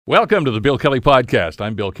Welcome to the Bill Kelly Podcast.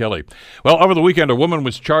 I'm Bill Kelly. Well, over the weekend, a woman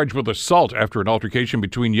was charged with assault after an altercation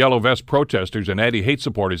between Yellow Vest protesters and anti-hate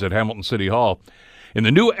supporters at Hamilton City Hall. In the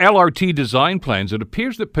new LRT design plans, it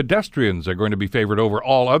appears that pedestrians are going to be favored over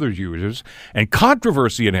all other users, and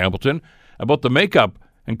controversy in Hamilton about the makeup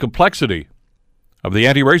and complexity of the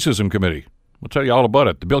Anti-Racism Committee. We'll tell you all about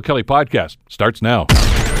it. The Bill Kelly Podcast starts now.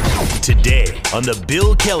 Today on The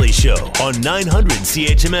Bill Kelly Show on 900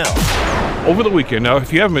 CHML. Over the weekend, now,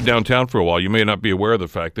 if you haven't been downtown for a while, you may not be aware of the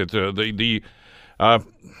fact that the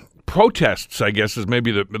protests, I guess is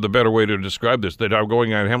maybe the better way to describe this, that are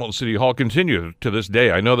going on at Hamilton City Hall continue to this day.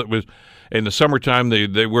 I know that was in the summertime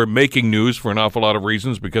they were making news for an awful lot of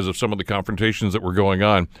reasons because of some of the confrontations that were going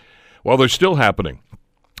on. Well, they're still happening.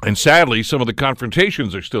 And sadly, some of the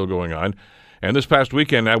confrontations are still going on. And this past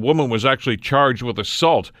weekend, a woman was actually charged with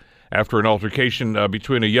assault after an altercation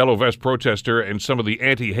between a Yellow Vest protester and some of the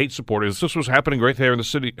anti-hate supporters. This was happening right there in the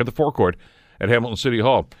city, at the forecourt at Hamilton City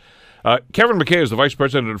Hall. Kevin MacKay is the vice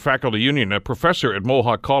president of the faculty union, a professor at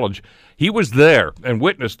Mohawk College. He was there and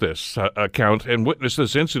witnessed this account and witnessed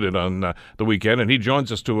this incident on the weekend, and he joins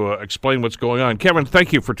us to explain what's going on. Kevin,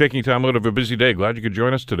 thank you for taking time out of a busy day. Glad you could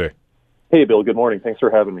join us today. Hey, Bill. Good morning. Thanks for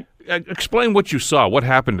having me. Explain what you saw. What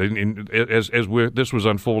happened as this was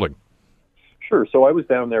unfolding? Sure. So I was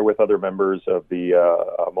down there with other members of the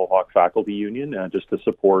Mohawk Faculty Union just to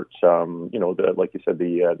support, like you said,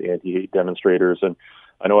 the anti-hate demonstrators. And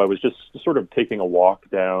I know I was just sort of taking a walk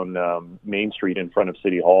down Main Street in front of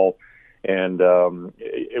City Hall, and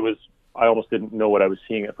it was. I almost didn't know what I was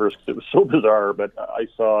seeing at first because it was so bizarre. But I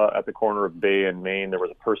saw at the corner of Bay and Main there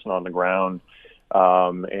was a person on the ground.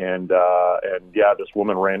 This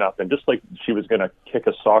woman ran up and just like she was going to kick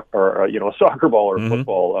a soccer ball or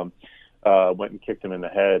football, went and kicked him in the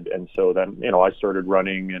head. And so then, I started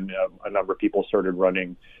running and a number of people started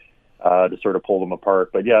running to sort of pull them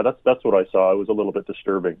apart. But yeah, that's what I saw. It was a little bit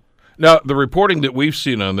disturbing. Now, the reporting that we've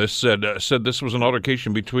seen on this said this was an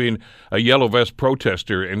altercation between a Yellow Vest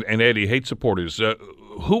protester and anti-hate supporters.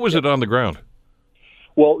 Who was it on the ground?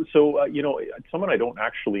 Well, so, someone I don't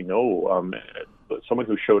actually know, someone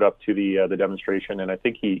who showed up to the demonstration, and I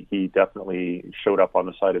think he definitely showed up on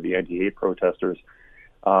the side of the anti-hate protesters.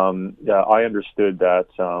 I understood that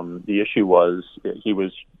the issue was he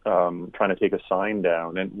was trying to take a sign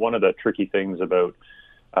down. And one of the tricky things about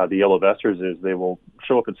the Yellow Vesters is they will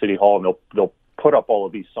show up at City Hall and they'll put up all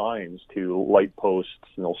of these signs to light posts,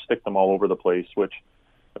 and they'll stick them all over the place, which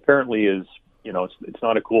apparently is, it's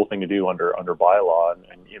not a cool thing to do under bylaw,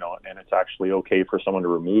 and it's actually okay for someone to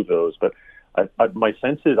remove those. But my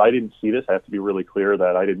sense is I didn't see this. I have to be really clear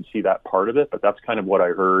that I didn't see that part of it, but that's kind of what I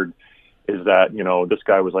heard is that, this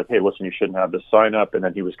guy was like, hey, listen, you shouldn't have this sign up. And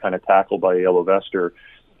then he was kind of tackled by a Yellow Vester.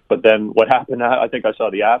 But then what happened, I think I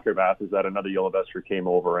saw the aftermath, is that another Yellow Vester came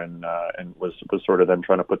over and was sort of then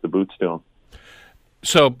trying to put the boots to him.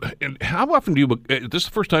 So how often is this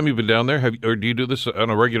the first time you've been down there, or do you do this on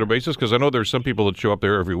a regular basis? Because I know there's some people that show up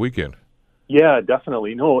there every weekend. Yeah,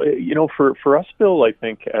 definitely. No, for us, Bill, I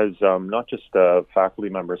think as not just faculty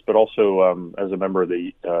members, but also as a member of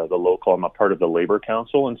the local, I'm a part of the Labor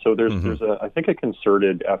Council. And so there's I think a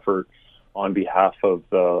concerted effort on behalf of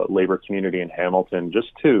the labor community in Hamilton just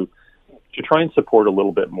to try and support a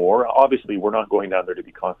little bit more. Obviously, we're not going down there to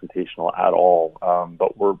be confrontational at all,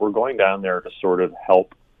 but we're going down there to sort of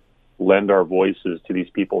help lend our voices to these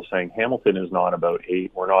people saying Hamilton is not about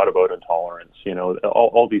hate, we're not about intolerance,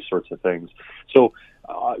 all these sorts of things. So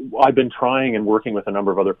I've been trying and working with a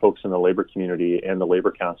number of other folks in the labor community and the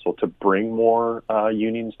Labor Council to bring more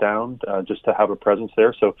unions down just to have a presence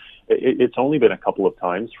there. So it's only been a couple of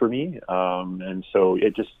times for me, and so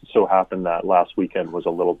it just so happened that last weekend was a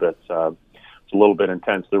little bit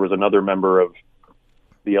intense. There was another member of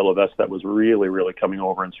the Yellow Vest that was really, really coming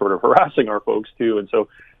over and sort of harassing our folks too. And so,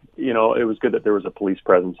 it was good that there was a police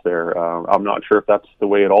presence there. I'm not sure if that's the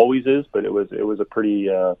way it always is, but it was a pretty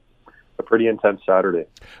intense Saturday.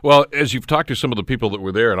 Well, as you've talked to some of the people that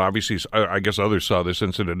were there, and obviously I guess others saw this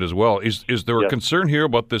incident as well, is there a concern here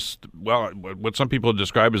about this, well, what some people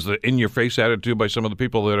describe as the in-your-face attitude by some of the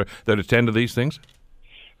people that attend to these things?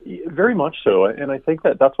 Very much so, and I think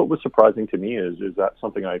that's what was surprising to me is that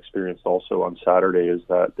something I experienced also on Saturday is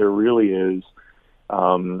that there really is,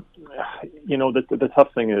 the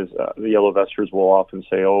tough thing is the Yellow Vesters will often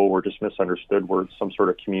say, oh, we're just misunderstood, we're some sort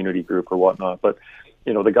of community group or whatnot, but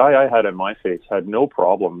the guy I had in my face had no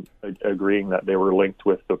problem agreeing that they were linked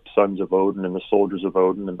with the Sons of Odin and the Soldiers of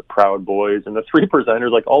Odin and the Proud Boys and the Three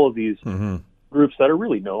Presenters, like all of these groups that are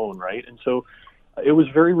really known, right? And so it was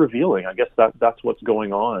very revealing. I guess that's what's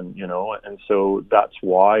going on, and so that's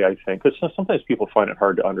why I think, because sometimes people find it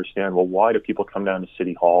hard to understand, well, why do people come down to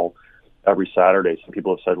City Hall every Saturday? Some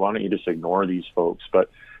people have said, why don't you just ignore these folks? But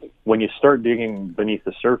when you start digging beneath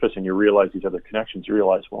the surface and you realize these other connections, you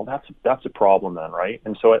realize, well, that's a problem then, right?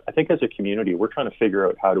 And so I think as a community, we're trying to figure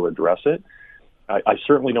out how to address it. I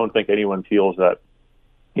certainly don't think anyone feels that,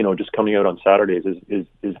 just coming out on Saturdays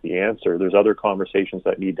is the answer. There's other conversations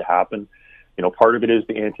that need to happen. Part of it is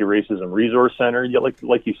the Anti-Racism Resource Center.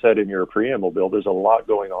 Like you said in your preamble, Bill, there's a lot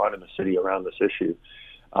going on in the city around this issue.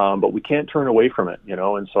 But we can't turn away from it,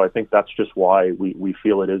 and so I think that's just why we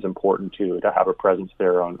feel it is important to have a presence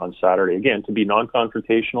there on Saturday. Again, to be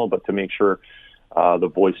non-confrontational, but to make sure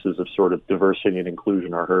the voices of sort of diversity and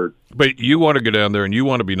inclusion are heard. But you want to go down there and you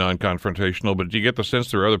want to be non-confrontational, but do you get the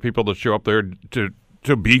sense there are other people that show up there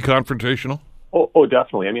to be confrontational? Oh,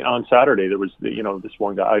 definitely. I mean, on Saturday, there was, this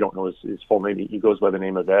one guy, I don't know his full name, he goes by the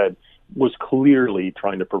name of Ed, was clearly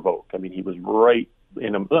trying to provoke. I mean, he was right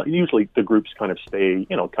in usually the groups kind of stay,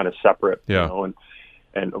 kind of separate,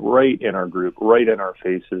 and right in our group, right in our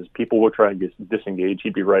faces, people would try and disengage.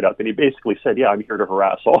 He'd be right up, and he basically said, yeah, I'm here to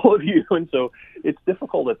harass all of you. And so it's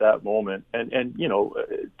difficult at that moment. And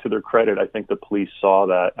to their credit, I think the police saw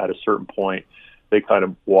that at a certain point, they kind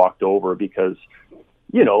of walked over because,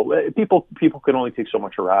 people can only take so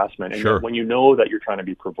much harassment. And sure. When you know that you're trying to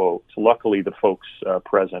be provoked, luckily the folks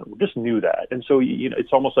present just knew that. And so,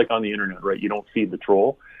 it's almost like on the internet, right? You don't feed the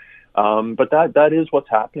troll. But that is what's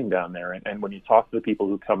happening down there. And when you talk to the people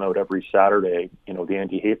who come out every Saturday, the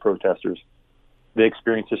anti-hate protesters, they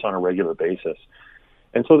experience this on a regular basis.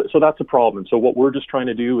 And so that's a problem. So what we're just trying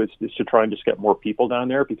to do is to try and just get more people down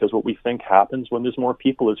there, because what we think happens when there's more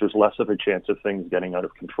people is there's less of a chance of things getting out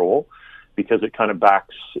of control, because it kind of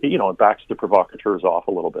backs the provocateurs off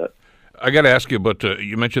a little bit. I got to ask you about,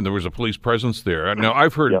 you mentioned there was a police presence there. Now,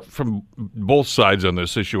 I've heard from both sides on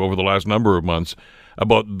this issue over the last number of months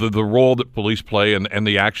about the role that police play and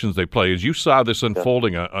the actions they play. As you saw this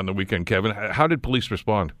unfolding on the weekend, Kevin, how did police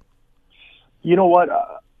respond? You know what?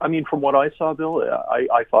 I mean, from what I saw, Bill,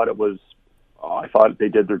 I thought they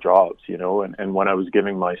did their jobs, and when I was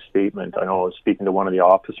giving my statement, I know I was speaking to one of the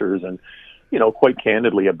officers and, quite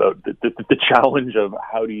candidly about the challenge of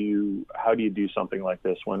how do you do something like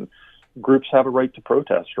this when groups have a right to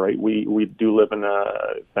protest, right? We do live in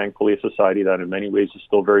thankfully, a society that in many ways is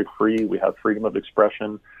still very free. We have freedom of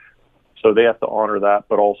expression. So they have to honor that,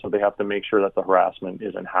 but also they have to make sure that the harassment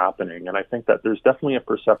isn't happening. And I think that there's definitely a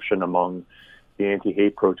perception among the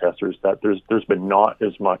anti-hate protesters that there's been not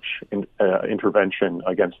as much intervention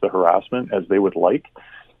against the harassment as they would like.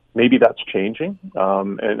 Maybe that's changing,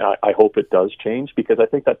 and I hope it does change, because I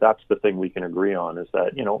think that that's the thing we can agree on, is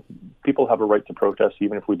that, people have a right to protest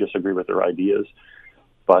even if we disagree with their ideas,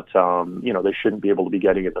 but, they shouldn't be able to be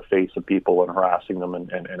getting in the face of people and harassing them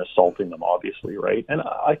and assaulting them, obviously, right? And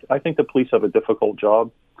I think the police have a difficult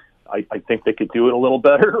job. I think they could do it a little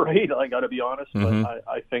better, right? I got to be honest, but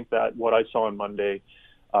I think that what I saw on Monday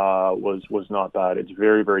was not bad. It's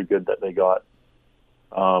very, very good that they got,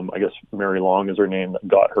 I guess Mary Long is her name, that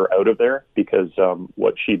got her out of there, because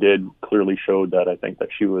what she did clearly showed that I think that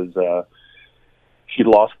she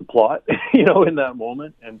lost the plot, in that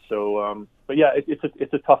moment. And so, but yeah,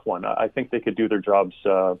 it's a tough one. I think they could do their jobs.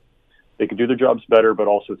 They could do their jobs better, but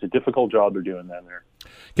also it's a difficult job they're doing down there.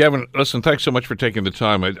 Kevin, listen, thanks so much for taking the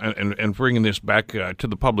time and bringing this back to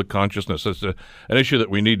the public consciousness. It's an issue that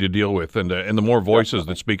we need to deal with, and the more voices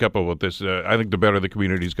that speak up about this, I think the better the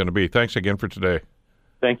community is going to be. Thanks again for today.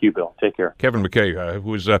 Thank you, Bill. Take care. Kevin MacKay,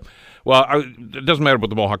 who is, it doesn't matter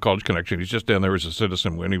about the Mohawk College connection. He's just down there as a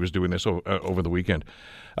citizen when he was doing this over the weekend.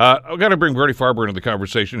 I've got to bring Bernie Farber into the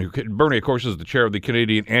conversation. Bernie, of course, is the chair of the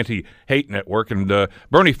Canadian Anti-Hate Network. And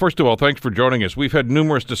Bernie, first of all, thanks for joining us. We've had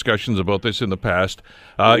numerous discussions about this in the past.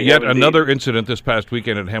 Yet another incident this past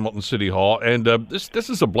weekend at Hamilton City Hall. And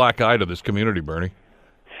this is a black eye to this community, Bernie.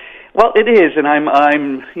 Well, it is. And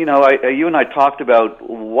I'm you and I talked about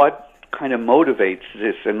what kind of motivates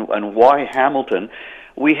this and why Hamilton.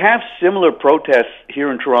 We have similar protests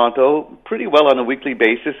here in Toronto pretty well on a weekly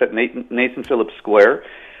basis at Nathan Phillips Square.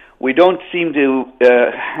 We don't seem to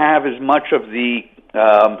have as much of the,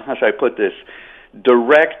 how should I put this,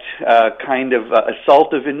 direct kind of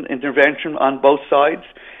assaultive intervention on both sides.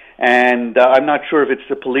 And I'm not sure if it's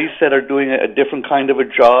the police that are doing a different kind of a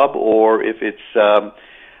job, or if it's,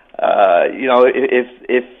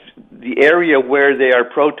 if the area where they are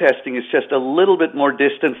protesting is just a little bit more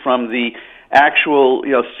distant from the actual,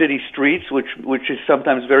 city streets, which is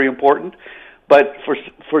sometimes very important. But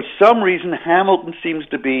for some reason, Hamilton seems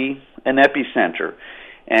to be an epicenter.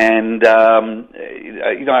 And,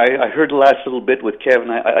 I heard the last little bit with Kevin.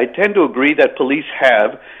 I tend to agree that police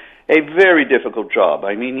have a very difficult job.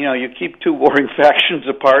 I mean, you keep two warring factions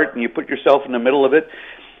apart and you put yourself in the middle of it.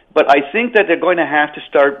 But I think that they're going to have to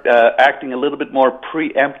start acting a little bit more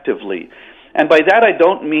preemptively. And by that, I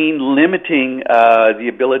don't mean limiting the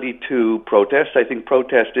ability to protest. I think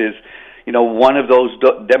protest is, one of those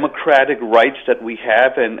democratic rights that we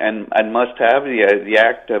have and must have, the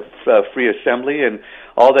act of free assembly and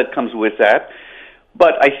all that comes with that.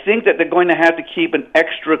 But I think that they're going to have to keep an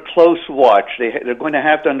extra close watch. They're going to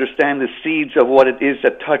have to understand the seeds of what it is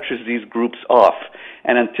that touches these groups off.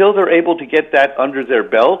 And until they're able to get that under their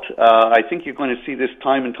belt, I think you're going to see this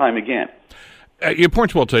time and time again. Your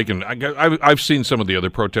point's well taken. I've seen some of the other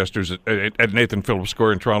protesters at Nathan Phillips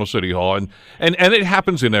Square in Toronto City Hall, and it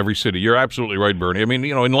happens in every city. You're absolutely right, Bernie. I mean,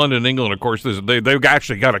 in London, England, of course, they've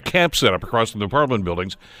actually got a camp set up across from the Parliament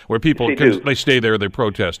buildings where people they stay there, they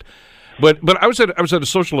protest. But I was at a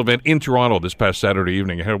social event in Toronto this past Saturday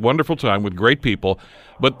evening. I had a wonderful time with great people.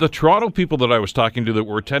 But the Toronto people that I was talking to that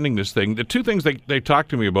were attending this thing, the two things they talked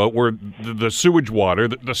to me about were the sewage water,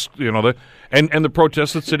 and the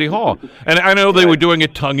protests at City Hall. And I know they were doing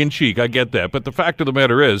it tongue in cheek. I get that. But the fact of the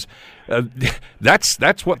matter is,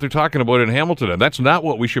 that's what they're talking about in Hamilton, and that's not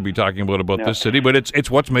what we should be talking about this city. But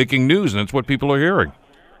it's what's making news, and it's what people are hearing.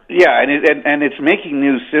 Yeah, and it's making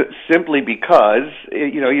news simply because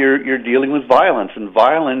you're dealing with violence, and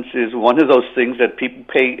violence is one of those things that people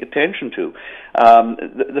pay attention to.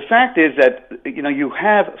 The fact is that you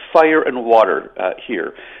have fire and water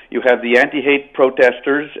here. You have the anti-hate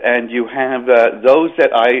protesters, and you have those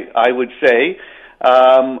that I would say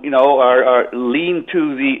are lean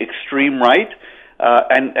to the extreme right.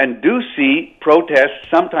 And do see protests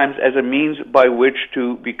sometimes as a means by which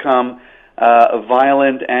to become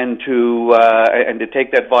violent and to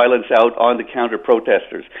take that violence out on the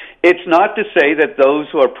counter-protesters. It's not to say that those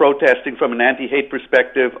who are protesting from an anti-hate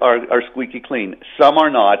perspective are squeaky clean. Some are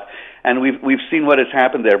not, and we've seen what has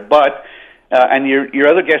happened there. But and your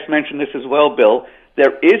other guest mentioned this as well, Bill.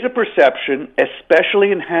 There is a perception,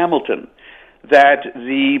 especially in Hamilton, that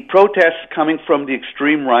the protests coming from the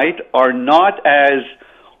extreme right are not as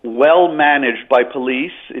well managed by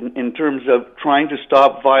police in terms of trying to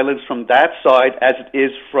stop violence from that side as it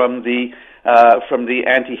is from the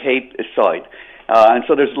anti-hate side. And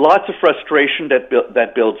so there's lots of frustration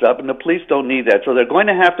that builds up, and the police don't need that. So they're going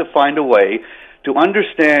to have to find a way to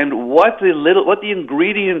understand what the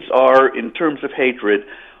ingredients are in terms of hatred,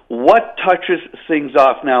 what touches things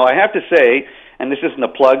off. Now, I have to say, and this isn't a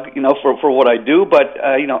plug, for what I do, but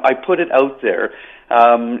I put it out there.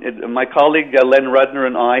 My colleague Len Rudner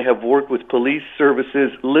and I have worked with police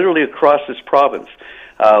services literally across this province.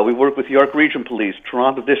 We work with York Region Police,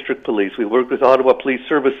 Toronto District Police. We work with Ottawa Police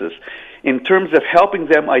Services in terms of helping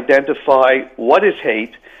them identify what is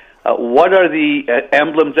hate, what are the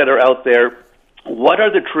emblems that are out there, what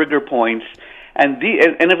are the trigger points, and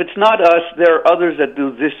if it's not us, there are others that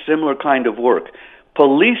do this similar kind of work.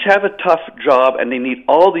 Police have a tough job, and they need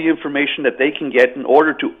all the information that they can get in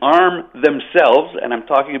order to arm themselves, and I'm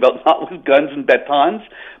talking about not with guns and batons,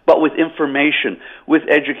 but with information, with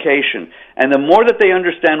education. And the more that they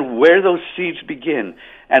understand where those seeds begin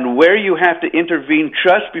and where you have to intervene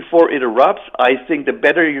just before it erupts, I think the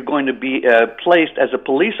better you're going to be placed as a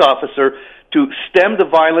police officer to stem the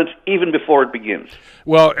violence even before it begins.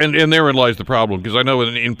 Well, and therein lies the problem, because I know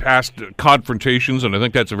in past confrontations, and I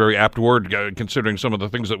think that's a very apt word considering some of the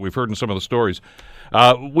things that we've heard in some of the stories,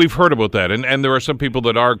 we've heard about that, and there are some people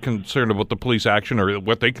that are concerned about the police action or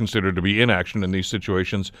what they consider to be inaction in these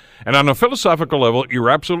situations. And on a philosophical level, you're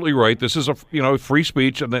absolutely right. This is free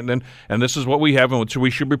speech, and this is what we have, and we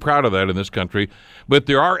should be proud of that in this country. But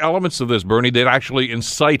there are elements of this, Bernie, that actually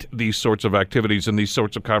incite these sorts of activities and these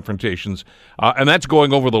sorts of confrontations. And that's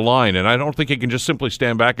going over the line, and I don't think you can just simply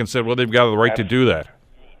stand back and say, well, they've got the right to do that.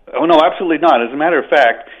 Oh, no, absolutely not. As a matter of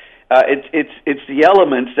fact, it's the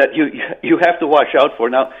elements that you have to watch out for.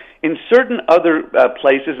 Now, in certain other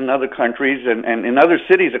places in other countries and in other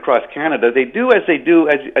cities across Canada, they do as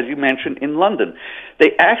you mentioned, in London.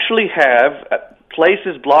 They actually have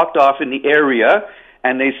places blocked off in the area,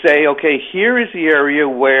 and they say, okay, here is the area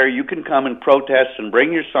where you can come and protest and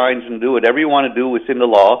bring your signs and do whatever you want to do within the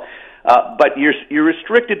law. But you're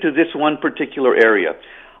restricted to this one particular area.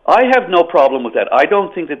 I have no problem with that. I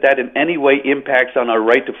don't think that in any way impacts on our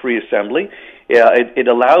right to free assembly. It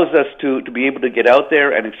allows us to be able to get out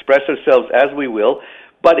there and express ourselves as we will.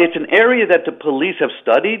 But it's an area that the police have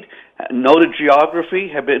studied, know the geography,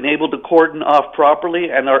 have been able to cordon off properly,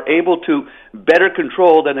 and are able to better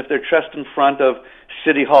control than if they're just in front of,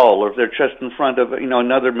 City Hall, or if they're just in front of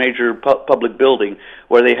another major public building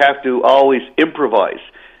where they have to always improvise.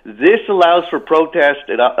 This allows for protest.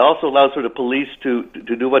 It also allows for the police to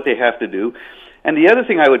do what they have to do. And the other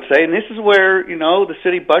thing I would say, and this is where the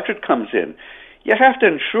city budget comes in, you have to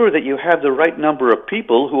ensure that you have the right number of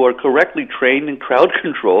people who are correctly trained in crowd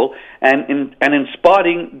control and in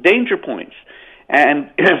spotting danger points. And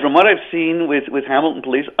from what I've seen with Hamilton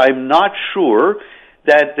Police, I'm not sure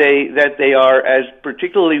that they are as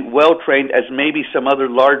particularly well trained as maybe some other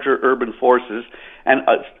larger urban forces. And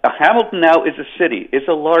Hamilton now is a city. It's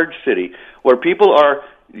a large city where people are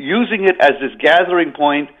using it as this gathering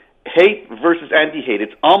point, hate versus anti-hate.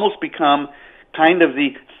 It's almost become kind of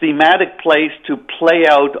the thematic place to play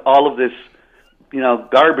out all of this,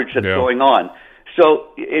 garbage that's going on. So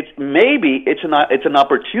it's an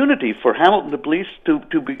opportunity for Hamilton Police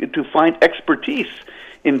to find expertise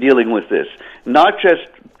in dealing with this, not just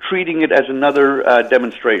treating it as another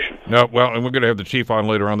demonstration. No, well, and we're going to have the chief on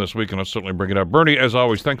later on this week, and I'll certainly bring it up. Bernie, as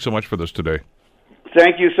always, thanks so much for this today.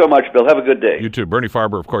 Thank you so much, Bill. Have a good day. You too. Bernie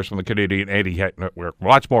Farber, of course, from the Canadian Anti-Hate Network.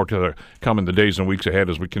 Lots more to come in the days and weeks ahead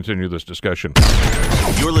as we continue this discussion.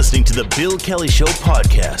 You're listening to the Bill Kelly Show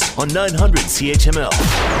podcast on 900 CHML.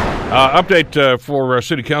 Update for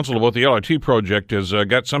City Council about the LRT project has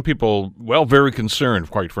got some people, very concerned,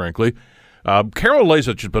 quite frankly. Carol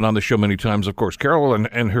Lazich has been on the show many times, of course. Carol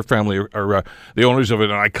and her family are the owners of an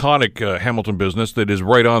iconic Hamilton business that is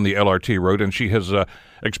right on the LRT route, and she has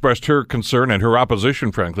expressed her concern and her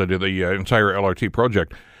opposition, frankly, to the entire LRT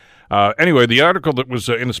project. Anyway, the article that was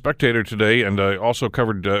in The Spectator today and also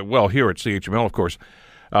covered, here at CHML, of course,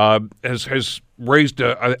 has raised,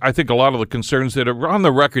 I think, a lot of the concerns that are on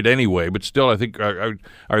the record anyway, but still I think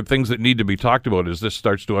are things that need to be talked about as this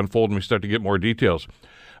starts to unfold and we start to get more details.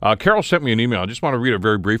 Carol sent me an email. I just want to read it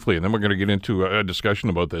very briefly, and then we're going to get into a discussion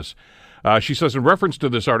about this. She says, in reference to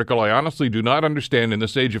this article, I honestly do not understand in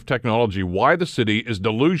this age of technology why the city is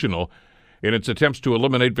delusional in its attempts to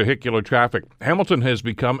eliminate vehicular traffic. Hamilton has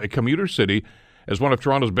become a commuter city as one of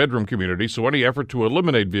Toronto's bedroom communities, so any effort to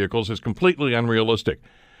eliminate vehicles is completely unrealistic.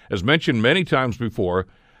 As mentioned many times before,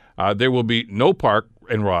 there will be no park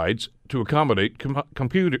and rides to accommodate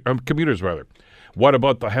commuters. What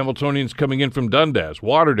about the Hamiltonians coming in from Dundas,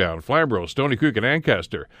 Waterdown, Flamborough, Stony Creek, and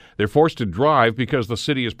Ancaster? They're forced to drive because the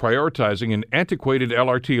city is prioritizing an antiquated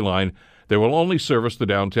LRT line that will only service the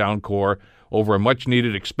downtown core over a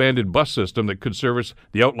much-needed expanded bus system that could service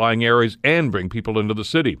the outlying areas and bring people into the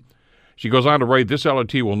city. She goes on to write, this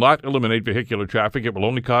LRT will not eliminate vehicular traffic. It will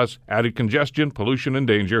only cause added congestion, pollution, and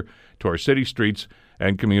danger to our city streets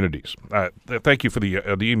and communities. Thank you for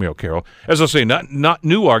the email, Carol. As I say, not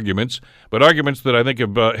new arguments, but arguments that I think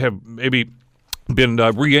have maybe been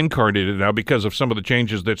reincarnated now because of some of the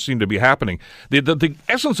changes that seem to be happening. The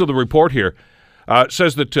essence of the report here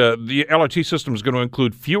says that the LRT system is going to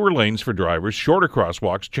include fewer lanes for drivers, shorter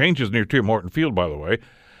crosswalks, changes near Tim Horton Field, by the way,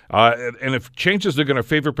 and if changes are going to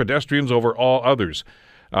favor pedestrians over all others.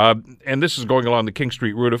 And this is going along the King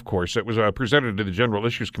Street route, of course. It was presented to the General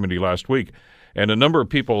Issues Committee last week, and a number of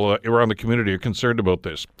people around the community are concerned about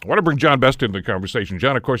this. I want to bring John Best into the conversation.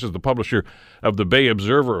 John, of course, is the publisher of the Bay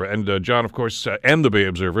Observer, and John, of course, and the Bay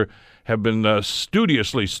Observer have been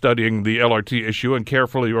studiously studying the LRT issue and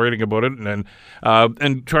carefully writing about it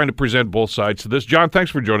and trying to present both sides to this. John,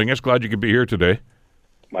 thanks for joining us. Glad you could be here today.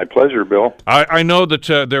 My pleasure, Bill. I know that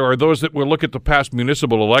there are those that will look at the past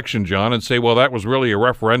municipal election, John, and say, well, that was really a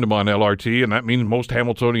referendum on LRT, and that means most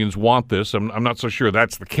Hamiltonians want this. I'm not so sure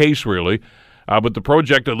that's the case, really. But the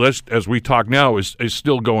project, at least as we talk now, is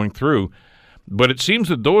still going through. But it seems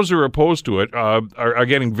that those who are opposed to it are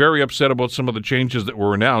getting very upset about some of the changes that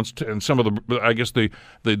were announced and some of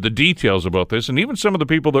the details about this. And even some of the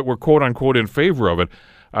people that were, quote-unquote, in favor of it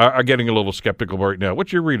are getting a little skeptical right now.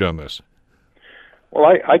 What's your read on this? Well,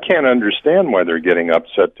 I can't understand why they're getting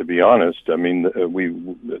upset, to be honest. I mean,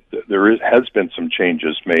 there has been some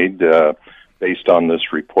changes made based on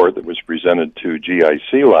this report that was presented to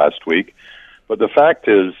GIC last week. But the fact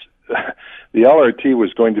is, the LRT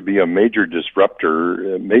was going to be a major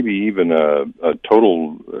disruptor, maybe even a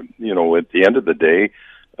total, at the end of the day,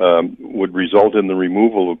 would result in the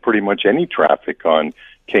removal of pretty much any traffic on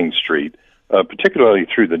King Street, particularly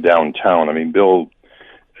through the downtown. I mean, Bill,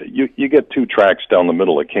 you get two tracks down the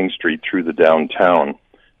middle of King Street through the downtown,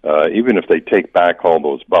 even if they take back all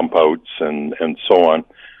those bump outs and so on.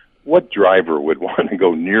 What driver would want to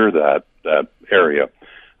go near that area?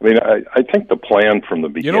 I mean, I think the plan from the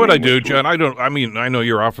beginning. You know what I do, John? I know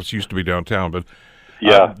your office used to be downtown, but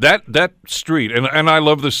yeah, that street, and I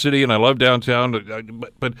love the city and I love downtown,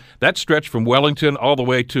 but that stretch from Wellington all the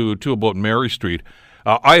way to about Mary Street,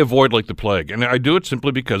 I avoid like the plague, and I do it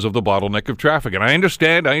simply because of the bottleneck of traffic. And I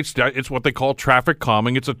understand it's what they call traffic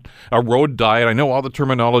calming. It's a road diet. I know all the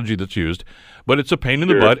terminology that's used, but it's a pain in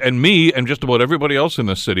the butt. And me and just about everybody else in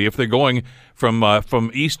this city, if they're going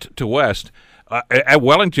from east to west, at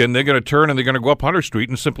Wellington, they're going to turn and they're going to go up Hunter Street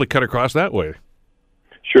and simply cut across that way.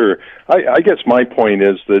 Sure. I guess my point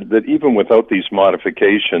is that even without these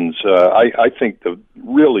modifications, I think the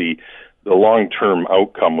long-term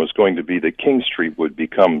outcome was going to be that King Street would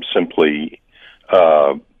become simply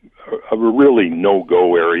a really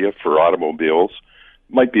no-go area for automobiles.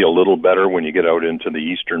 Might be a little better when you get out into the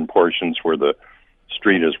eastern portions where the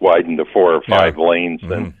street is widened to 4 or 5 lanes,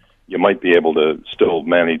 then you might be able to still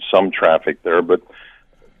manage some traffic there, but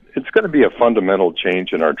it's going to be a fundamental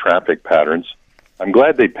change in our traffic patterns. I'm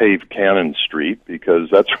glad they paved Cannon Street because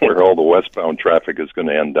that's where all the westbound traffic is going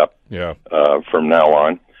to end up from now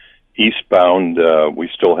on. Eastbound, we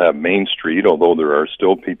still have Main Street, although there are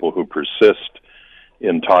still people who persist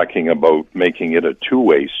in talking about making it a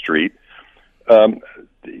two-way street.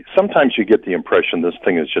 Sometimes you get the impression this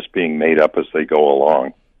thing is just being made up as they go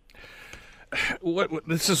along.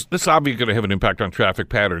 This is obviously going to have an impact on traffic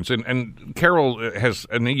patterns, and Carol has,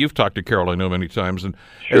 and you've talked to Carol, I know, many times, and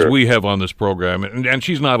as we have on this program, and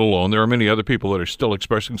she's not alone. There are many other people that are still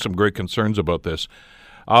expressing some great concerns about this.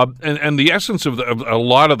 And the essence of a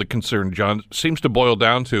lot of the concern, John, seems to boil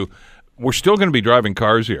down to we're still going to be driving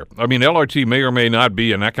cars here. I mean, LRT may or may not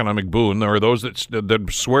be an economic boon. There are those that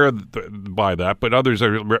swear by that, but others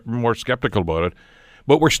are more skeptical about it.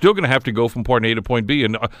 But we're still going to have to go from point A to point B.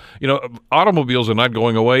 And, automobiles are not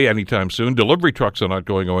going away anytime soon. Delivery trucks are not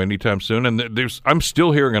going away anytime soon. And I'm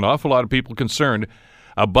still hearing an awful lot of people concerned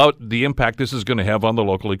about the impact this is going to have on the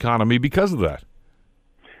local economy because of that.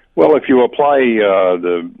 Well, if you apply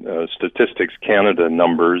the Statistics Canada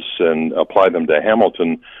numbers and apply them to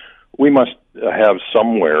Hamilton, we must have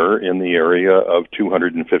somewhere in the area of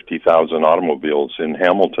 250,000 automobiles in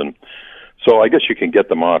Hamilton. So I guess you can get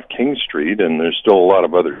them off King Street, and there's still a lot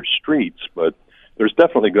of other streets, but there's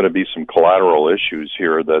definitely going to be some collateral issues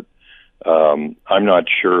here that I'm not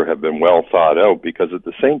sure have been well thought out, because at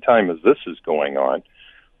the same time as this is going on,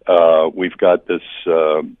 we've got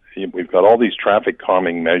all these traffic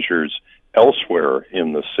calming measures elsewhere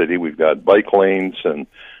in the city. We've got bike lanes, and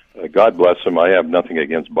God bless them, I have nothing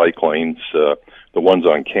against bike lanes. The ones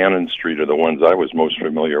on Cannon Street are the ones I was most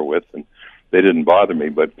familiar with, and they didn't bother me,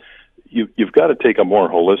 but you've got to take a more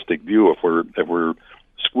holistic view. If we're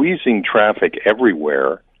squeezing traffic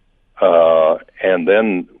everywhere, and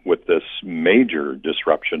then with this major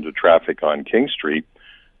disruption to traffic on King Street,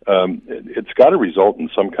 it's got to result in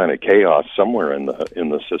some kind of chaos somewhere in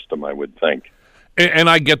the system, I would think. And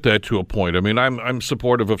I get that to a point. I mean, I'm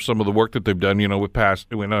supportive of some of the work that they've done,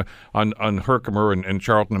 on Herkimer and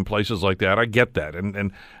Charlton and places like that. I get that,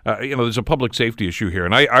 and there's a public safety issue here,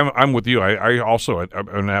 and I'm with you. I also am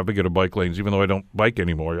an advocate of bike lanes, even though I don't bike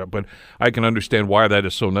anymore. But I can understand why that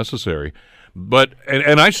is so necessary. But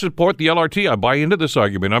and I support the LRT. I buy into this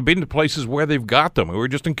argument. I've been to places where they've got them. We were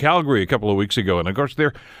just in Calgary a couple of weeks ago, and of course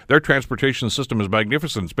their transportation system is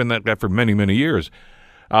magnificent. It's been that for many, many years.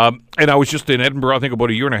 And I was just in Edinburgh, I think about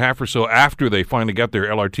a year and a half or so after they finally got their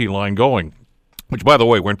LRT line going, which, by the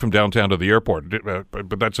way, went from downtown to the airport,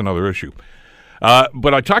 but that's another issue.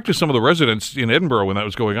 But I talked to some of the residents in Edinburgh when that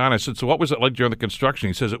was going on. I said, so what was it like during the construction?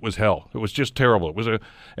 He says it was hell. It was just terrible. It was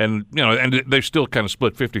and they're still kind of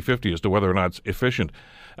split 50-50 as to whether or not it's efficient.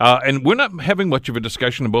 And we're not having much of a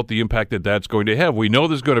discussion about the impact that that's going to have. We know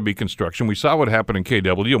there's going to be construction. We saw what happened in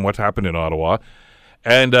KW and what happened in Ottawa.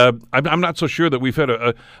 And I'm not so sure that we've had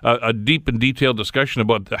a deep and detailed discussion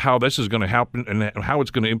about how this is going to happen and how it's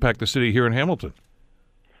going to impact the city here in Hamilton.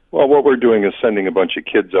 Well, what we're doing is sending a bunch of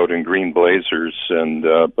kids out in green blazers,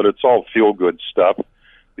 but it's all feel-good stuff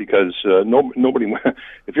because nobody.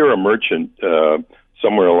 If you're a merchant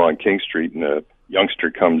somewhere along King Street and a youngster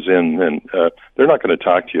comes in, and they're not going to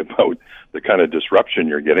talk to you about the kind of disruption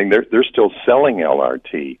you're getting. They're still selling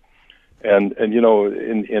LRT. And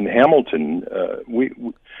in Hamilton,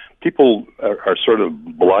 people are sort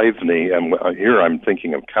of blithely, and here I'm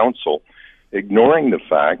thinking of council, ignoring the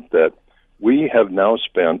fact that we have now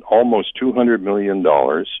spent almost $200 million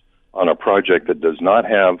on a project that does not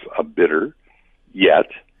have a bidder yet.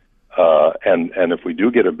 And if we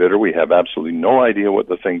do get a bidder, we have absolutely no idea what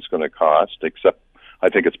the thing's going to cost, except I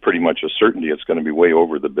think it's pretty much a certainty it's going to be way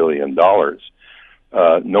over the $1 billion.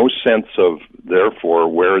 No sense of, therefore,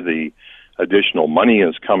 where the additional money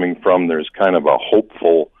is coming from. There's kind of a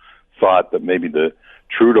hopeful thought that maybe the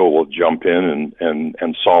Trudeau will jump in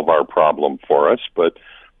and solve our problem for us, but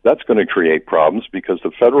that's going to create problems because the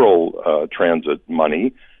federal transit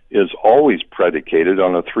money is always predicated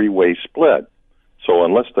on a three-way split. So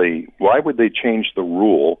why would they change the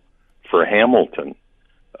rule for Hamilton?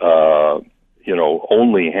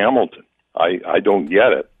 Only Hamilton. I don't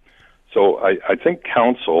get it. So I think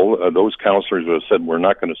those councillors who have said we're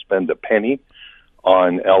not going to spend a penny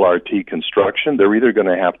on LRT construction, they're either going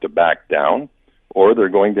to have to back down or they're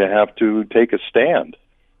going to have to take a stand.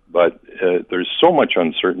 But there's so much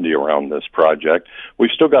uncertainty around this project.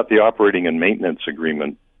 We've still got the operating and maintenance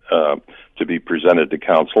agreement to be presented to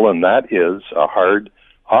council, and that is a hard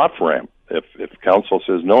off-ramp. If council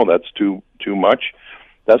says, no, that's too much,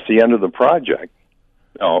 that's the end of the project.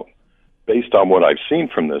 Now, based on what I've seen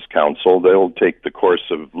from this council, they'll take the course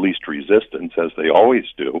of least resistance, as they always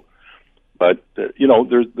do. But,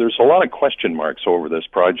 there's a lot of question marks over this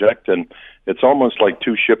project, and it's almost like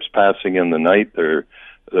two ships passing in the night.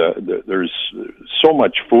 There's so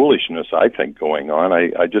much foolishness, I think, going on.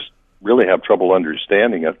 I just really have trouble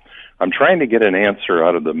understanding it. I'm trying to get an answer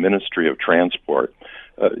out of the Ministry of Transport.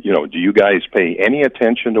 Do you guys pay any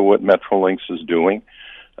attention to what Metrolinx is doing?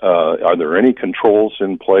 Are there any controls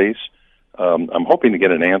in place? I'm hoping to get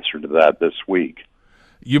an answer to that this week.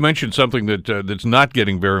 You mentioned something that's not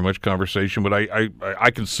getting very much conversation, but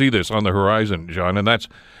I can see this on the horizon, John, and that's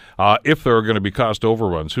if there are going to be cost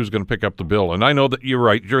overruns, who's going to pick up the bill? And I know that you're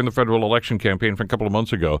right. During the federal election campaign from a couple of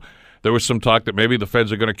months ago, there was some talk that maybe the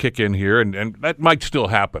feds are going to kick in here, and that might still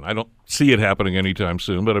happen. I don't see it happening anytime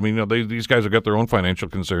soon, but I mean, these guys have got their own financial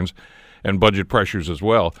concerns and budget pressures as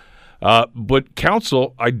well. But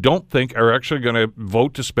council, I don't think, are actually going to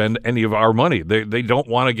vote to spend any of our money. They don't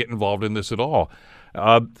want to get involved in this at all.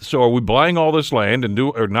 So are we buying all this land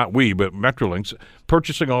or not we, but Metrolinx,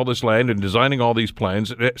 purchasing all this land and designing all these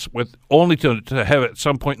plans with only to have at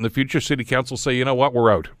some point in the future City Council say, you know what,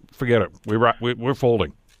 we're out. Forget it. We're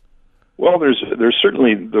folding. Well, there's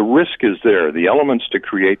certainly, the risk is there. The elements to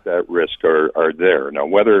create that risk are there. Now,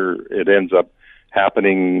 whether it ends up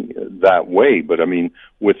happening that way, but I mean,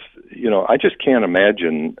 I just can't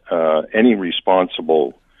imagine any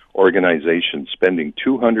responsible organization spending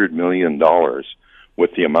 $200 million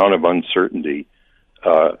with the amount of uncertainty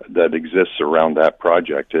that exists around that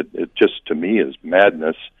project. It just, to me, is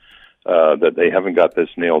madness that they haven't got this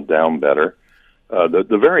nailed down better.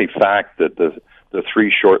 The very fact that the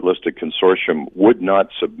three shortlisted consortium would not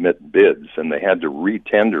submit bids and they had to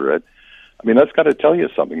re-tender it, I mean, that's got to tell you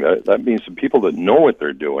something. That means the people that know what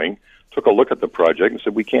they're doing took a look at the project and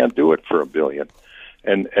said, we can't do it for $1 billion.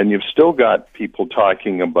 And you've still got people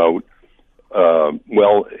talking about,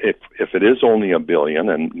 if it is only $1 billion,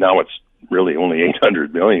 and now it's really only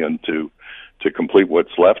 $800 million to complete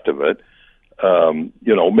what's left of it,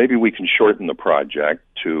 maybe we can shorten the project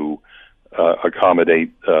to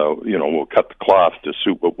accommodate, we'll cut the cloth to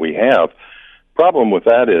suit what we have. Problem with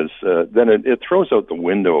that is then it throws out the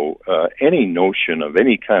window any notion of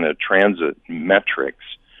any kind of transit metrics.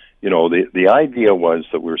 The idea was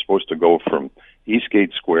that we were supposed to go from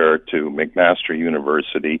Eastgate Square to McMaster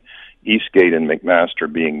University, Eastgate and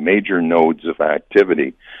McMaster being major nodes of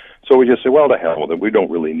activity. So we just say, well, to hell with it. We don't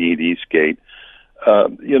really need Eastgate.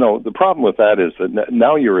 The problem with that is that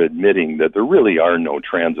now you're admitting that there really are no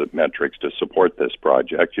transit metrics to support this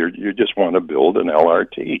project. You just want to build an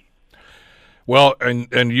LRT. Well,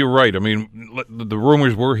 and you're right. I mean, the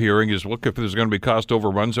rumors we're hearing is, look, if there's going to be cost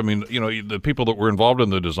overruns, I mean, the people that were involved in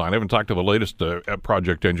the design, I haven't talked to the latest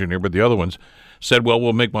project engineer, but the other ones said, well,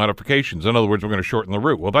 we'll make modifications. In other words, we're going to shorten the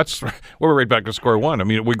route. Well, we're right back to square one. I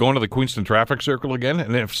mean, are we going to the Queenston traffic circle again?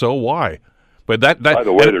 And if so, why? But by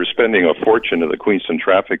the way, they're spending a fortune to the Queenston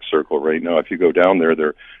traffic circle right now. If you go down there,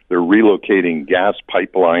 they're relocating gas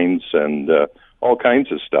pipelines and all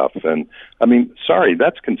kinds of stuff. And I mean, sorry,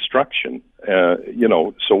 that's construction.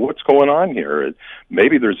 So what's going on here?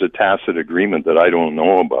 Maybe there's a tacit agreement that I don't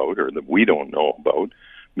know about or that we don't know about.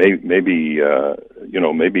 Maybe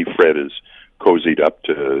Fred is cozied up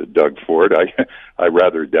to Doug Ford. I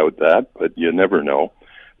rather doubt that, but you never know.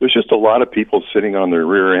 There's just a lot of people sitting on their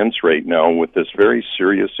rear ends right now with this very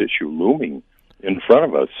serious issue looming in front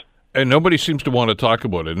of us. And nobody seems to want to talk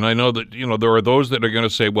about it. And I know that, there are those that are going to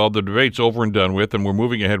say, well, the debate's over and done with, and we're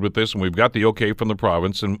moving ahead with this, and we've got the okay from the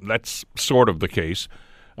province, and that's sort of the case.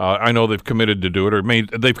 I know they've committed to do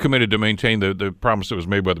it, they've committed to maintain the promise that was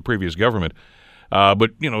made by the previous government.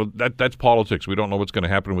 But, that's politics. We don't know what's going to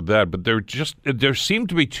happen with that. But there seem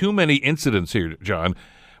to be too many incidents here, John,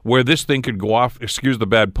 where this thing could go off, excuse the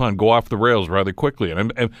bad pun, go off the rails rather quickly.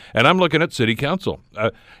 And I'm looking at City Council.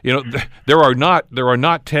 There are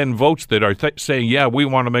not 10 votes that are saying, yeah, we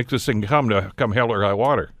want to make this thing come hell or high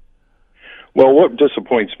water. Well, what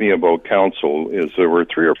disappoints me about council is there were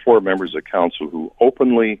 3 or 4 members of council who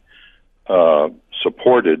openly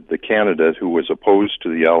supported the candidate who was opposed to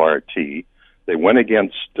the LRT. They went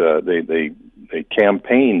against, they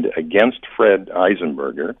campaigned against Fred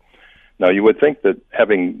Eisenberger. Now, you would think that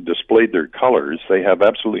having displayed their colors, they have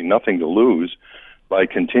absolutely nothing to lose by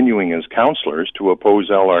continuing as councillors to oppose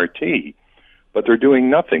LRT. But they're doing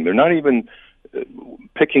nothing. They're not even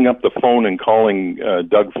picking up the phone and calling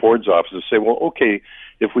Doug Ford's office to say, well, okay,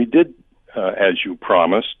 if we did, as you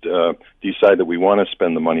promised, decide that we want to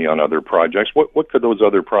spend the money on other projects, what could those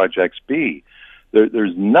other projects be?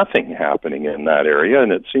 There's nothing happening in that area,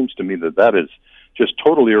 and it seems to me that that is just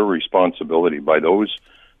total irresponsibility by those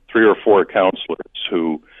 3 or 4 councillors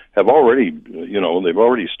who have already, they've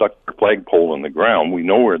already stuck their flagpole in the ground. We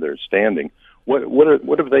know where they're standing.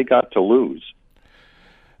 What have they got to lose?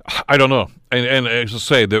 I don't know. And as I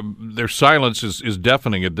say, their silence is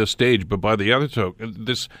deafening at this stage. But by the other token,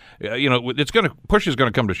 this, push is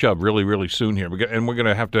going to come to shove really, really soon here. And we're going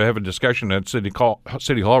to have a discussion at City Hall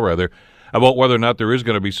about whether or not there is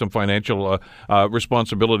going to be some financial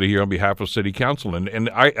responsibility here on behalf of City Council. And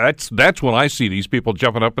that's when I see these people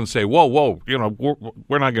jumping up and say, whoa,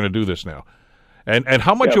 we're not going to do this now. And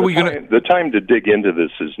how much are we going to? The time to dig into this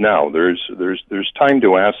is now. There's time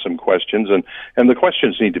to ask some questions, and the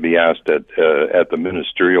questions need to be asked at the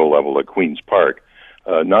ministerial level at Queen's Park,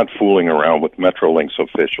 not fooling around with Metrolinx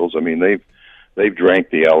officials. I mean, they've drank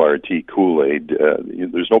the LRT Kool-Aid.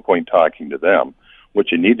 There's no point talking to them.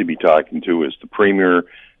 What you need to be talking to is the Premier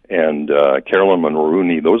and Carolyn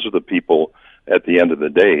Mulroney. Those are the people at the end of the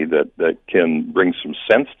day that can bring some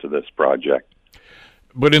sense to this project.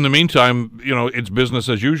 But in the meantime, it's business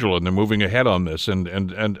as usual, and they're moving ahead on this. And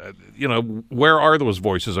where are those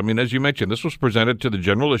voices? I mean, as you mentioned, this was presented to the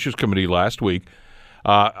General Issues Committee last week.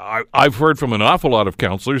 I've heard from an awful lot of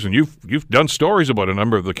councillors, and you've done stories about a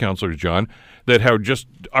number of the councillors, John, that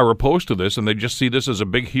are opposed to this, and they just see this as a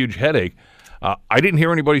big, huge headache. I didn't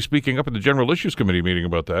hear anybody speaking up at the General Issues Committee meeting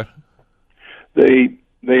about that.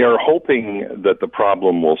 They are hoping that the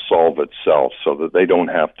problem will solve itself so that they don't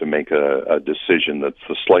have to make a decision that's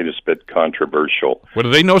the slightest bit controversial. Well,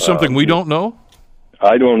 do they know something we don't know?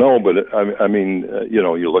 I don't know, but I mean,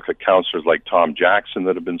 you look at councillors like Tom Jackson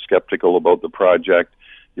that have been skeptical about the project.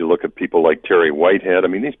 You look at people like Terry Whitehead. I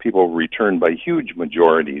mean, these people returned by huge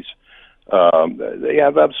majorities. They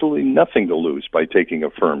have absolutely nothing to lose by taking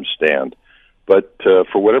a firm stand. But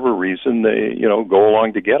for whatever reason, they go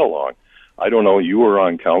along to get along. I don't know. You were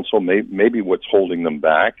on council. Maybe what's holding them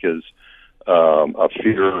back is a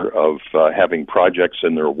fear of having projects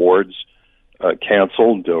in their wards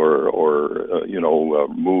canceled or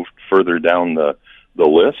moved further down the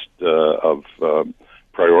list of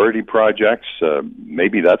priority projects.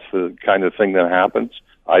 Maybe that's the kind of thing that happens.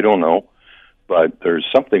 I don't know, but there's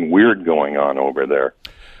something weird going on over there.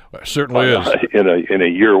 It certainly is. In a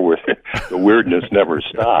year where the weirdness never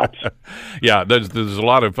stops. Yeah, there's a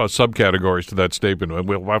lot of subcategories to that statement, and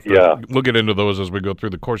we'll have to we'll get into those as we go through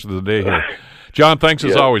the course of the day here. John, thanks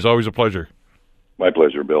as always. Always a pleasure. My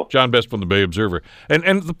pleasure, Bill. John Best from the Bay Observer.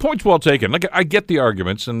 And the point's well taken. Like, I get the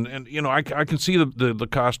arguments, and I can see the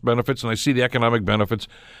cost benefits, and I see the economic benefits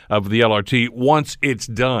of the LRT once it's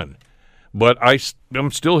done. But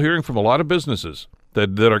I'm still hearing from a lot of businesses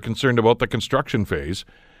that are concerned about the construction phase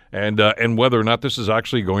and whether or not this is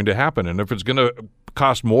actually going to happen. And if it's going to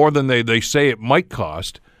cost more than they say it might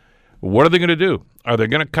cost, what are they going to do? Are they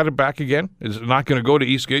going to cut it back again? Is it not going to go to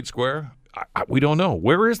Eastgate Square? We don't know.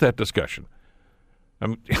 Where is that discussion? I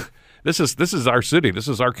mean, this is our city. This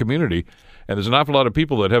is our community. And there's an awful lot of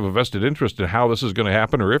people that have a vested interest in how this is going to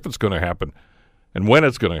happen or if it's going to happen and when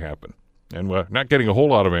it's going to happen. And we're not getting a whole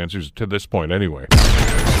lot of answers to this point anyway.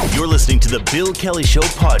 You're listening to the Bill Kelly Show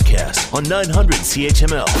podcast on 900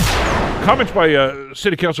 CHML. Comments by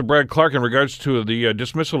City Councillor Brad Clark in regards to the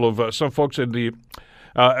dismissal of some folks in the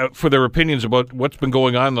for their opinions about what's been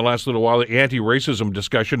going on in the last little while. The anti-racism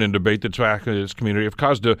discussion and debate that's back in this community have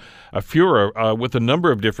caused a furor with a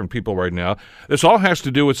number of different people right now. This all has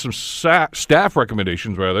to do with some staff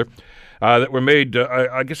recommendations, that were made,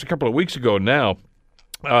 I guess, a couple of weeks ago now.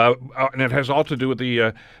 And it has all to do with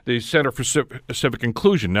the Center for Civic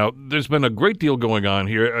Inclusion. Now, there's been a great deal going on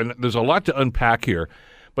here, and there's a lot to unpack here.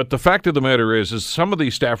 But the fact of the matter is some of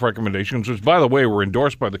these staff recommendations, which, by the way, were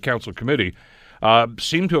endorsed by the council committee,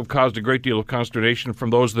 seem to have caused a great deal of consternation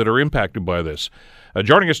from those that are impacted by this.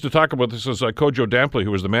 Joining us to talk about this is Kojo Damptey,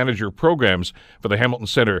 who is the manager of programs for the Hamilton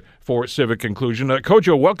Center for Civic Inclusion.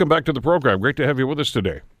 Kojo, welcome back to the program. Great to have you with us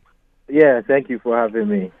today. Yeah, thank you for having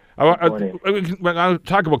me. I'll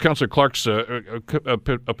talk about Councillor Clark's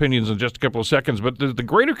opinions in just a couple of seconds, but the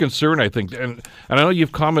greater concern, I think, and I know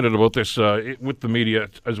you've commented about this with the media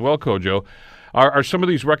as well, Kojo, are some of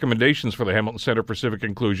these recommendations for the Hamilton Center for Civic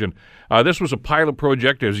Inclusion. This was a pilot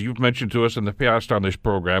project, as you've mentioned to us in the past on this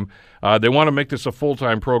program. They want to make this a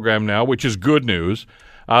full-time program now, which is good news.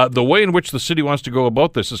 The way in which the city wants to go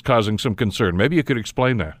about this is causing some concern. Maybe you could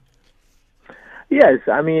explain that. Yes,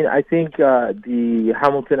 I mean, I think the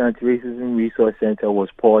Hamilton Anti-Racism Resource Center was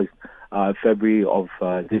paused February of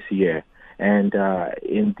this year. And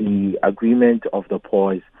in the agreement of the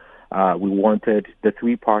pause, we wanted the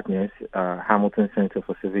three partners, Hamilton Center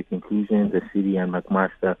for Civic Inclusion, the city, and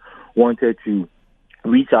McMaster, wanted to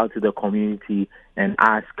reach out to the community and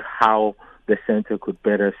ask how the center could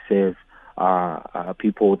better serve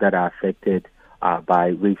people that are affected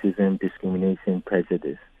by racism, discrimination,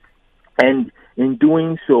 prejudice. And in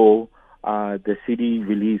doing so, the city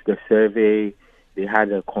released a survey. They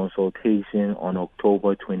had a consultation on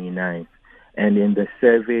October 29th. And in the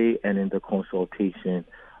survey and in the consultation,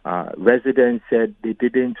 residents said they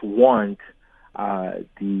didn't want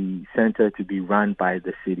the center to be run by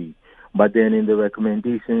the city. But then in the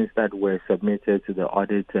recommendations that were submitted to the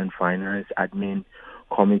Audit and Finance Admin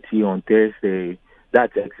Committee on Thursday,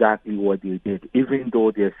 that's exactly what they did, even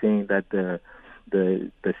though they're saying that the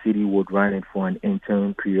city would run it for an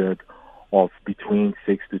interim period of between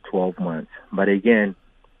 6 to 12 months. But again,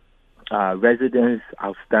 residents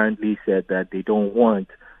outstandingly said that they don't want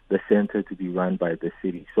the center to be run by the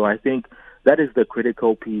city. So I think that is the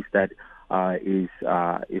critical piece that is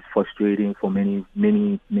frustrating for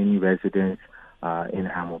many residents in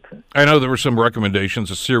Hamilton. I know there were some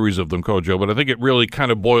recommendations, a series of them, Kojo, but I think it really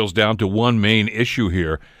kind of boils down to one main issue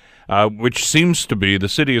here, which seems to be the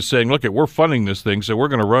city is saying, look, we're funding this thing, so we're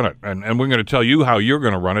going to run it, and we're going to tell you how you're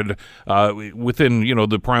going to run it within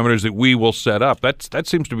the parameters that we will set up. That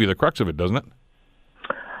seems to be the crux of it, doesn't it?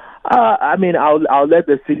 I mean, I'll let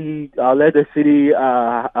the city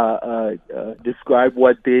describe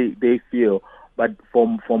what they feel, but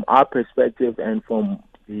from our perspective and from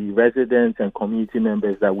the residents and community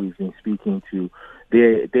members that we've been speaking to,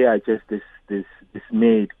 they are just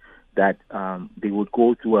dismayed that they would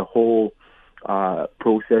go through a whole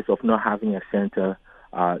process of not having a center,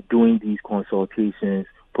 doing these consultations,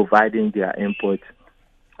 providing their input,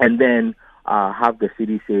 and then have the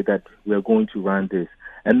city say that we're going to run this.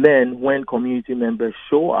 And then when community members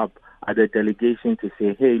show up at the delegation to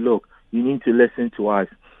say, hey, look, you need to listen to us,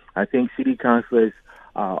 I think city councillors,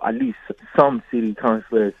 at least some city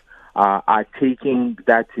councillors, are taking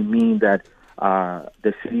that to mean that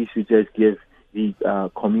the city should just give the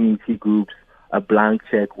community groups a blank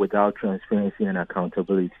check without transparency and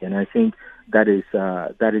accountability. And I think that is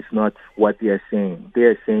not what they are saying. They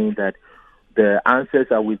are saying that the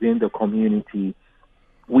answers are within the community.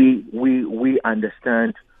 We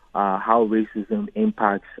understand how racism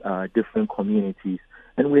impacts different communities,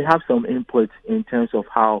 and we have some input in terms of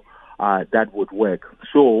how that would work.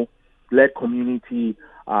 So let community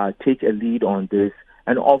take a lead on this,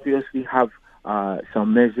 and obviously have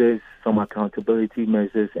some measures, some accountability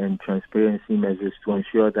measures and transparency measures to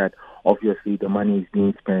ensure that obviously the money is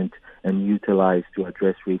being spent and utilized to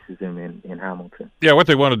address racism in Hamilton. Yeah, what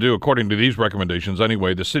they want to do, according to these recommendations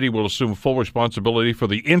anyway, the city will assume full responsibility for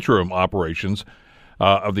the interim operations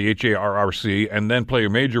of the HARRC and then play a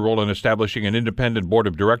major role in establishing an independent board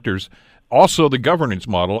of directors. Also, the governance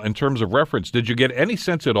model in terms of reference. Did you get any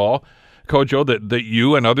sense at all, Kojo, that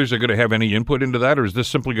you and others are going to have any input into that, or is this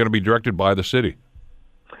simply going to be directed by the city?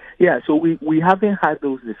 Yeah, so we haven't had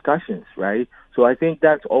those discussions, right? So I think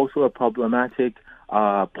that's also a problematic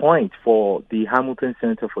point for the Hamilton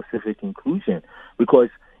Center for Civic Inclusion, because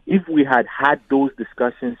if we had those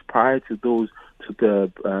discussions prior to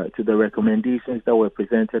the recommendations that were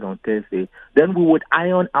presented on Thursday, then we would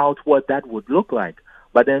iron out what that would look like.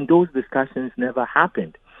 But then those discussions never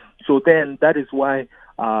happened. So then that is why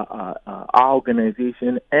our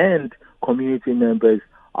organization and community members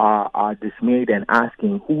are dismayed and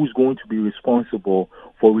asking who's going to be responsible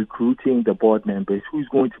for recruiting the board members, who's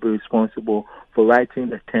going to be responsible for writing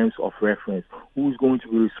the terms of reference, who's going to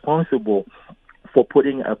be responsible for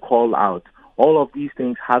putting a call out. All of these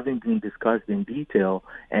things haven't been discussed in detail,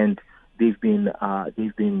 and they've been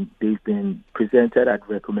presented as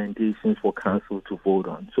recommendations for council to vote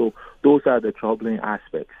on. So those are the troubling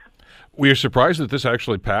aspects. We are surprised that this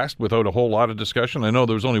actually passed without a whole lot of discussion. I know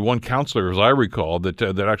there was only one councillor, as I recall, that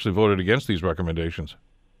actually voted against these recommendations.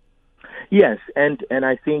 Yes, and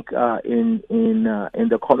I think in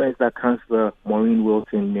the comments that Councillor Maureen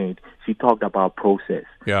Wilson made, she talked about process.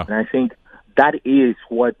 Yeah, and I think that is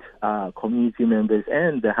what community members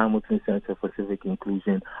and the Hamilton Center for Civic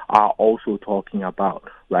Inclusion are also talking about,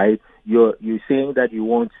 right? You're saying that you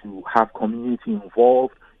want to have community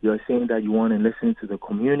involved. you're saying that you want to listen to the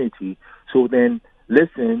community. So then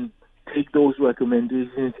listen, take those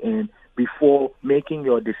recommendations in before making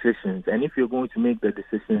your decisions. And if you're going to make the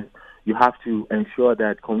decisions, you have to ensure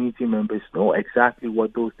that community members know exactly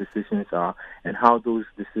what those decisions are and how those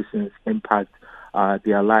decisions impact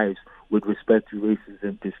their lives with respect to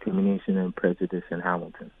racism, discrimination, and prejudice in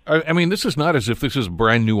Hamilton. I mean, this is not as if this is a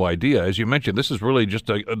brand new idea. As you mentioned, this is really just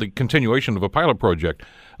the continuation of a pilot project.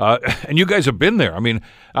 And you guys have been there. I mean,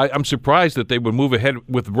 I'm surprised that they would move ahead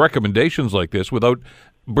with recommendations like this without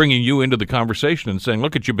bringing you into the conversation and saying,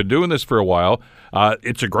 look, you've been doing this for a while.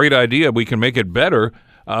 It's a great idea. We can make it better.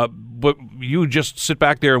 But you just sit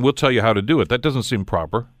back there and we'll tell you how to do it. That doesn't seem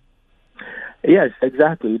proper. Yes,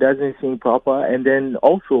 exactly. It doesn't seem proper. And then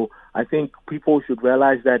also, I think people should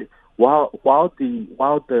realize that while the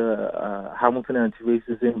Hamilton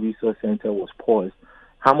Anti-Racism Resource Center was paused,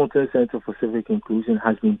 Hamilton Center for Civic Inclusion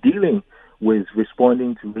has been dealing with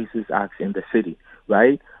responding to racist acts in the city,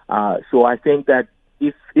 right? So I think that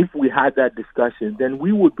if we had that discussion, then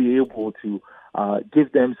we would be able to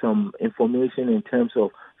give them some information in terms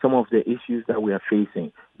of some of the issues that we are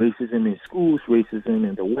facing. Racism in schools, racism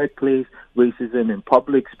in the workplace, racism in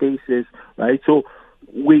public spaces, right? So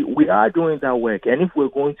we are doing that work. And if we're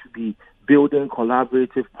going to be building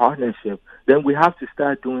collaborative partnership, then we have to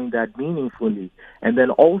start doing that meaningfully. And then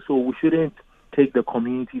also, we shouldn't take the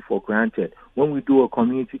community for granted. When we do a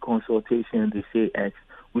community consultation and they say X,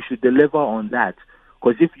 we should deliver on that.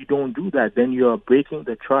 Because if you don't do that, then you are breaking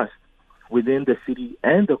the trust within the city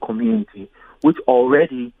and the community, which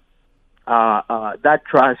already that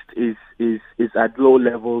trust is at low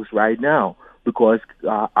levels right now, because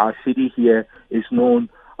our city here is known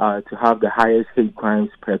to have the highest hate crimes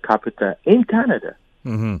per capita in Canada.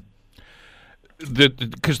 Mm-hmm.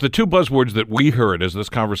 Because the two buzzwords that we heard as this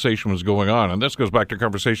conversation was going on, and this goes back to a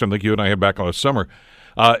conversation I think you and I had back last summer,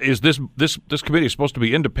 is this committee is supposed to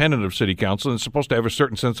be independent of City Council and it's supposed to have a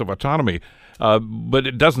certain sense of autonomy, but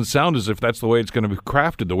it doesn't sound as if that's the way it's going to be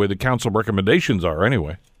crafted, the way the council recommendations are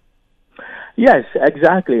anyway. Yes,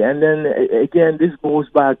 exactly. And then again, this goes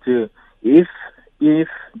back to if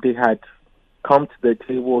they had come to the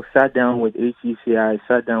table, sat down with HECI,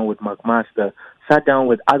 sat down with McMaster, sat down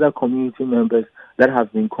with other community members that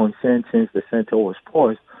have been concerned since the center was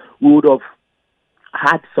paused, we would have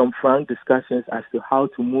had some frank discussions as to how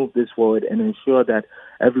to move this forward and ensure that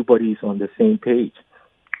everybody is on the same page.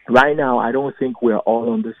 Right now, I don't think we're all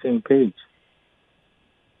on the same page.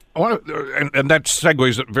 And that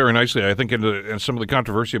segues very nicely, I think, into some of the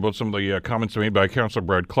controversy about some of the comments made by Councillor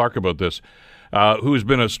Brad Clark about this, who has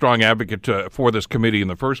been a strong advocate for this committee in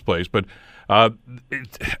the first place. But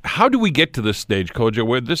how do we get to this stage, Kojo,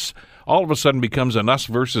 where this all of a sudden becomes an us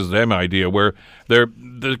versus them idea, where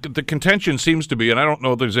the contention seems to be, and I don't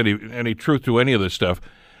know if there's any truth to any of this stuff,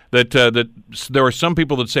 that there are some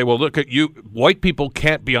people that say, well, look, white people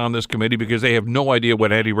can't be on this committee because they have no idea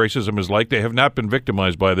what anti-racism is like. They have not been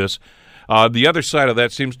victimized by this. The other side of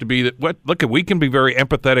that seems to be that, we can be very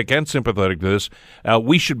empathetic and sympathetic to this.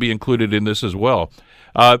 We should be included in this as well.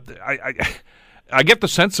 I get the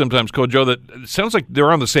sense sometimes, Kojo, that it sounds like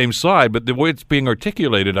they're on the same side, but the way it's being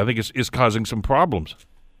articulated, I think, is causing some problems.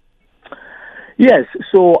 Yes,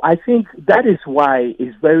 so I think that is why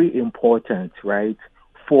it's very important, right,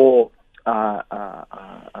 for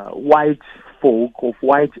white folk, of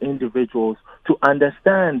white individuals, to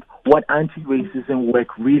understand what anti-racism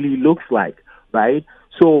work really looks like, right?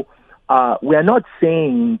 So we are not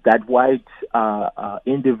saying that white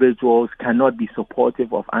individuals cannot be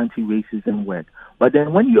supportive of anti-racism work, but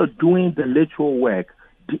then when you're doing the literal work,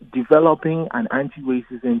 developing an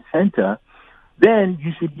anti-racism center, then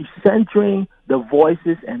you should be centering the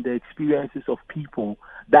voices and the experiences of people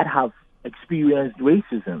that have experienced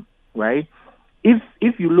racism, right?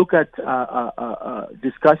 If you look at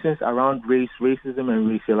discussions around race, racism,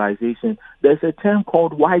 and racialization, there's a term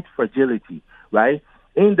called white fragility, right?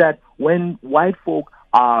 In that when white folk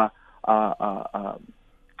are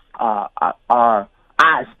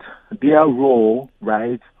asked their role,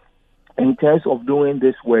 right, in terms of doing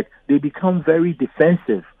this work, they become very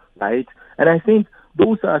defensive, right? And I think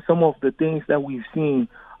those are some of the things that we've seen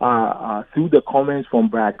through the comments from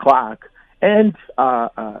Brad Clark and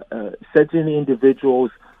certain individuals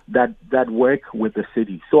that work with the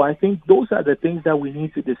city. So I think those are the things that we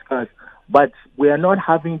need to discuss, but we are not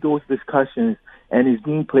having those discussions, and it's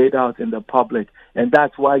being played out in the public, and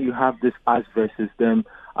that's why you have this us versus them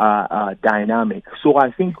dynamic. So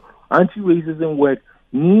I think anti-racism work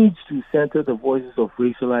needs to center the voices of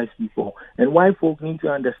racialized people, and white folk need to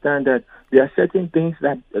understand that there are certain things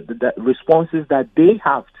that responses that they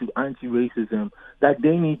have to anti-racism that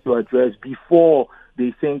they need to address before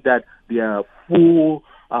they think that they are full,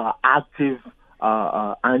 active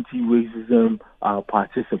anti-racism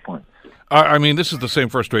participants. I mean, this is the same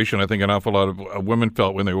frustration I think an awful lot of women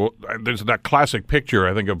felt when they were. There's that classic picture,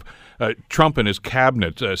 I think, of Trump and his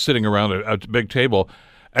cabinet sitting around a big table,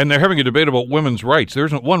 and they're having a debate about women's rights. There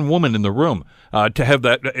isn't one woman in the room to have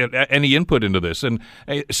that any input into this. And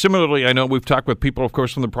similarly, I know we've talked with people, of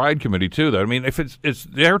course, from the Pride Committee, too. That I mean, if it's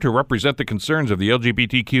there to represent the concerns of the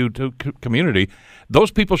LGBTQ community,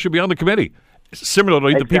 those people should be on the committee.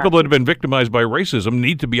 Similarly, the people that have been victimized by racism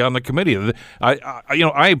need to be on the committee.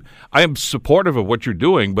 I am supportive of what you're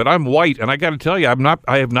doing, but I'm white, and I got to tell you,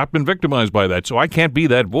 I have not been victimized by that, so I can't be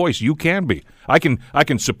that voice. You can be. I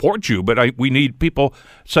can support you, but we need people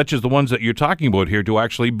such as the ones that you're talking about here to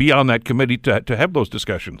actually be on that committee to have those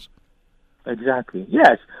discussions. Exactly.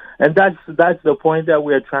 Yes, and that's the point that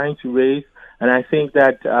we are trying to raise, and I think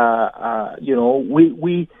that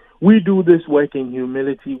we do this work in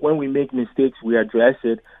humility. When we make mistakes, we address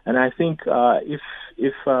it. And I think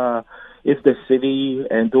if the city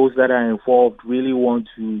and those that are involved really want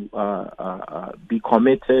to be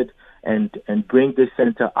committed and bring this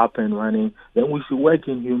center up and running, then we should work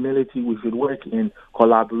in humility. We should work in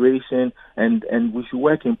collaboration, and we should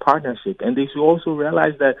work in partnership. And they should also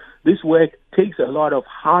realize that this work takes a lot of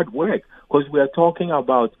hard work, because we are talking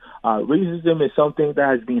about racism is something that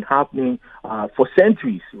has been happening for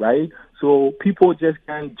centuries, right? So people just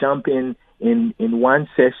can't jump in one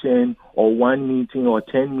session or one meeting or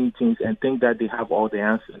 10 meetings and think that they have all the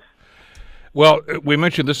answers. Well, we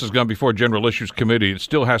mentioned this has gone before General Issues Committee. It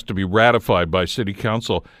still has to be ratified by City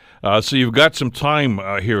Council. So you've got some time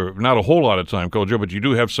here, not a whole lot of time, Kojo, but you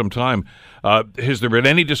do have some time. Has there been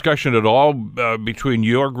any discussion at all between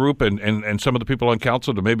your group and some of the people on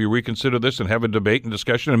council to maybe reconsider this and have a debate and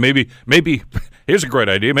discussion? And maybe here's a great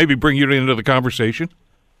idea, maybe bring you into the conversation?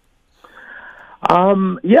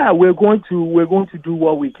 Yeah, we're going to do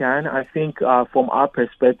what we can. I think from our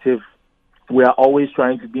perspective, we are always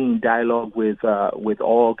trying to be in dialogue with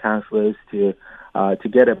all councillors to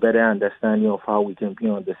get a better understanding of how we can be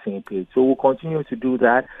on the same page. So we'll continue to do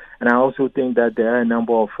that. And I also think that there are a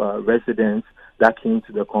number of residents that came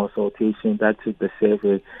to the consultation, that took the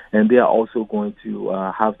survey, and they are also going to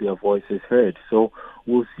have their voices heard. So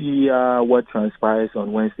we'll see what transpires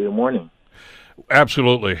on Wednesday morning.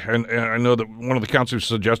 Absolutely. And I know that one of the councillors is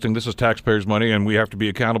suggesting this is taxpayers' money and we have to be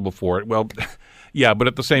accountable for it. Well, yeah, but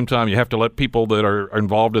at the same time, you have to let people that are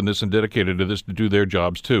involved in this and dedicated to this to do their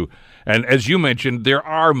jobs too. And as you mentioned, there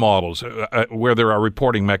are models where there are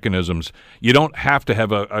reporting mechanisms. You don't have to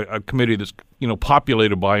have a committee that's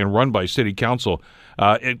populated by and run by City Council.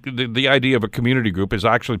 The idea of a community group is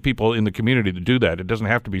actually people in the community that do that. It doesn't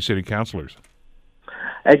have to be city councillors.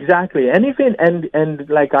 Exactly, and even and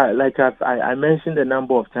like I mentioned a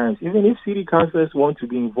number of times, even if city councillors want to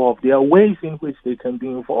be involved, there are ways in which they can be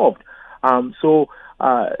involved. So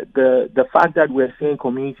the fact that we're saying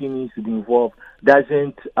community needs to be involved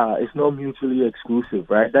it's not mutually exclusive,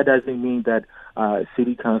 right? That doesn't mean that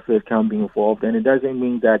city councillors can be involved, and it doesn't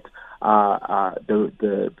mean that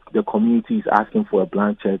the community is asking for a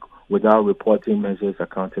blank check without reporting measures,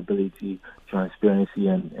 accountability, transparency,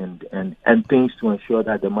 and things to ensure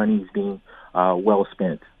that the money is being well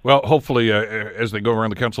spent. Well, hopefully, as they go around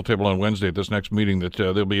the council table on Wednesday at this next meeting, that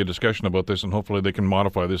there'll be a discussion about this, and hopefully they can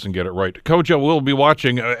modify this and get it right. Kojo, we'll be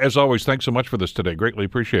watching. As always, thanks so much for this today. Greatly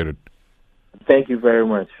appreciated. Thank you very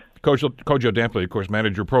much. Kojo Damptey, of course,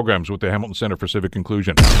 manager programs with the Hamilton Center for Civic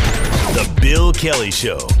Inclusion. The Bill Kelly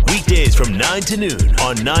Show, weekdays from 9 to noon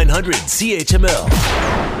on 900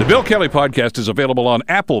 CHML. The Bill Kelly Podcast is available on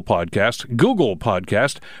Apple Podcast, Google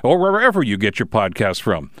Podcast, or wherever you get your podcasts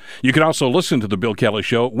from. You can also listen to The Bill Kelly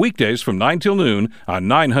Show weekdays from 9 till noon on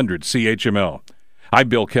 900 CHML. I'm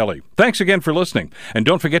Bill Kelly. Thanks again for listening. And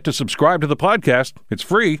don't forget to subscribe to the podcast. It's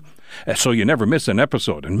free, so you never miss an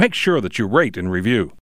episode. And make sure that you rate and review.